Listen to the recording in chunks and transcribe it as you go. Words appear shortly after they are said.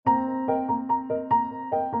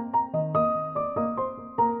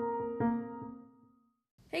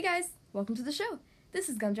Hey guys, welcome to the show. This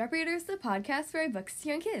is Gumdrop Readers, the podcast for books to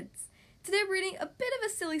young kids. Today I'm reading a bit of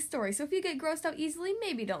a silly story, so if you get grossed out easily,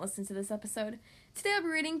 maybe don't listen to this episode. Today I'll be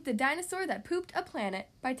reading The Dinosaur That Pooped a Planet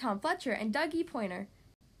by Tom Fletcher and Doug E. Pointer.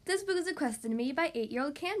 This book was requested to me by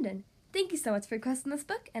 8-year-old Camden. Thank you so much for requesting this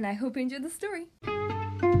book, and I hope you enjoyed the story.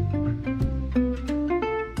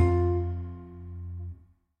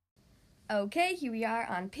 Okay, here we are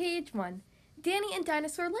on page 1. Danny and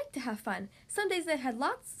Dinosaur liked to have fun. Some days they had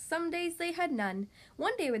lots, some days they had none.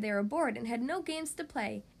 One day they were bored and had no games to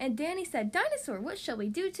play, and Danny said, "Dinosaur, what shall we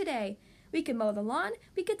do today? We could mow the lawn,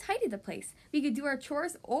 we could tidy the place, we could do our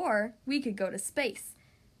chores, or we could go to space."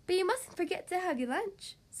 "But you mustn't forget to have your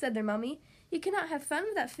lunch," said their mummy. "You cannot have fun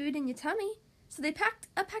without food in your tummy." So they packed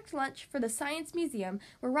a packed lunch for the Science Museum,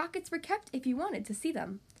 where rockets were kept if you wanted to see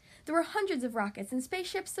them. There were hundreds of rockets and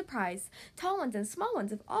spaceships surprise, tall ones and small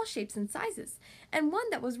ones of all shapes and sizes, and one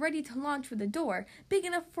that was ready to launch with a door big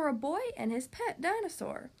enough for a boy and his pet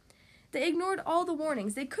dinosaur. They ignored all the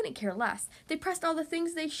warnings. They couldn't care less. They pressed all the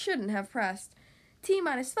things they shouldn't have pressed.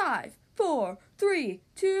 T-minus 5, 4, 3,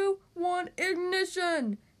 2, 1,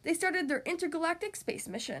 ignition! They started their intergalactic space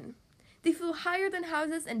mission. They flew higher than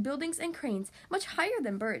houses and buildings and cranes, much higher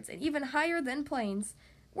than birds and even higher than planes.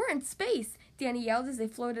 "We're in space," Danny yelled as they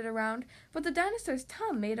floated around, but the dinosaur's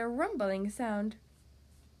tongue made a rumbling sound.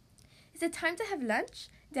 "Is it time to have lunch?"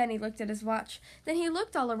 Danny looked at his watch. Then he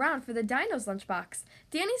looked all around for the dino's lunchbox.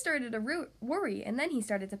 Danny started to worry, and then he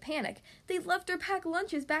started to panic. They left their packed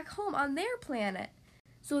lunches back home on their planet.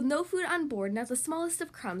 So with no food on board, not the smallest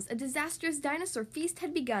of crumbs, a disastrous dinosaur feast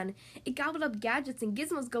had begun. It gobbled up gadgets and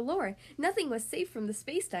gizmos galore. Nothing was safe from the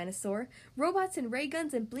space dinosaur. Robots and ray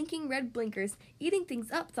guns and blinking red blinkers, eating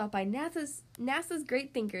things up thought by NASA's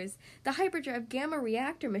great thinkers. The hyperdrive gamma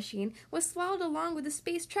reactor machine was swallowed along with the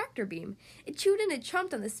space tractor beam. It chewed and it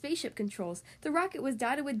chomped on the spaceship controls. The rocket was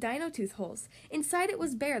dotted with dino tooth holes. Inside it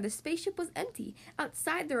was bare. The spaceship was empty.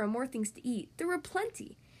 Outside there were more things to eat. There were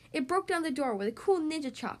plenty. It broke down the door with a cool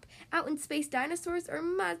ninja chop. Out in space, dinosaurs are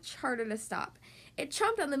much harder to stop. It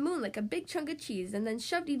chomped on the moon like a big chunk of cheese and then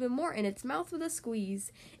shoved even more in its mouth with a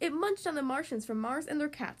squeeze. It munched on the Martians from Mars and their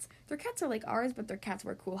cats. Their cats are like ours, but their cats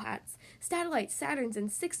wear cool hats. Satellites, Saturns,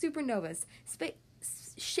 and 6 supernovas.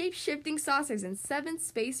 Shape-shifting saucers and 7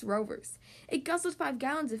 space rovers. It guzzled 5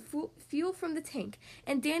 gallons of fuel from the tank,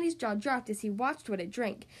 and Danny's jaw dropped as he watched what it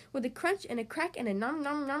drank. With a crunch and a crack and a nom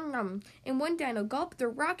nom nom nom, in one dino gulp, the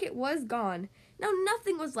rocket was gone. Now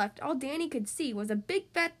nothing was left. All Danny could see was a big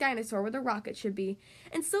fat dinosaur where the rocket should be.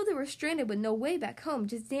 And so they were stranded with no way back home,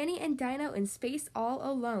 just Danny and Dino in space all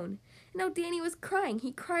alone. Now Danny was crying.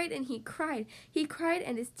 He cried and he cried. He cried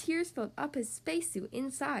and his tears filled up his spacesuit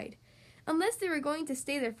inside. Unless they were going to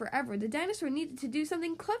stay there forever, the dinosaur needed to do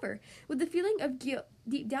something clever. With a feeling of guilt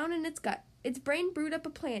deep down in its gut, its brain brewed up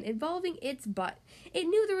a plan involving its butt. It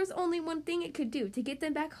knew there was only one thing it could do to get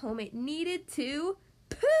them back home. It needed to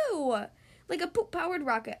poo! Like a poop-powered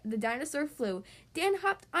rocket, the dinosaur flew. Dan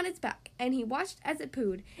hopped on its back, and he watched as it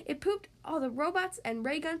pooed. It pooped all the robots and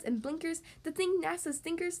ray guns and blinkers. The thing NASA's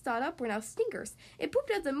thinkers thought up were now stinkers. It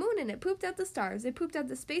pooped out the moon, and it pooped out the stars. It pooped out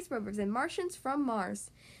the space rovers and Martians from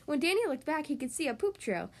Mars. When Danny looked back, he could see a poop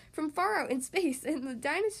trail from far out in space in the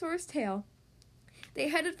dinosaur's tail. They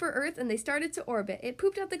headed for Earth, and they started to orbit. It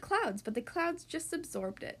pooped out the clouds, but the clouds just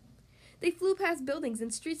absorbed it. They flew past buildings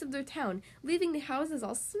and streets of their town, leaving the houses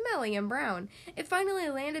all smelly and brown. It finally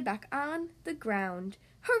landed back on the ground.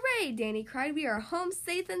 "Hooray!" Danny cried. "We are home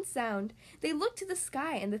safe and sound." They looked to the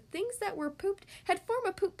sky, and the things that were pooped had formed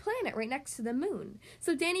a poop planet right next to the moon.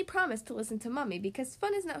 So Danny promised to listen to Mummy, because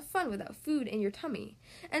fun is not fun without food in your tummy.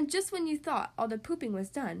 And just when you thought all the pooping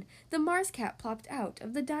was done, the Mars cat plopped out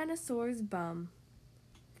of the dinosaur's bum.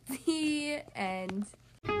 The end.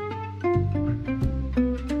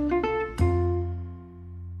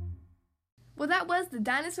 Well, that was The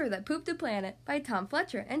Dinosaur That Pooped a Planet by Tom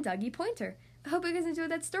Fletcher and Doug E. Pointer. I hope you guys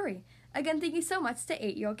enjoyed that story. Again, thank you so much to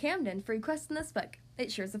 8-year-old Camden for requesting this book.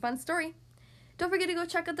 It sure is a fun story. Don't forget to go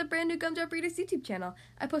check out the brand new Gumdrop Readers YouTube channel.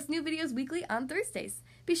 I post new videos weekly on Thursdays.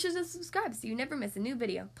 Be sure to subscribe so you never miss a new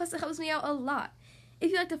video. Plus, it helps me out a lot.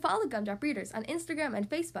 If you'd like to follow Gumdrop Readers on Instagram and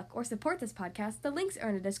Facebook or support this podcast, the links are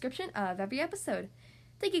in the description of every episode.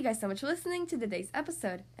 Thank you guys so much for listening to today's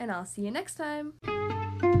episode, and I'll see you next time.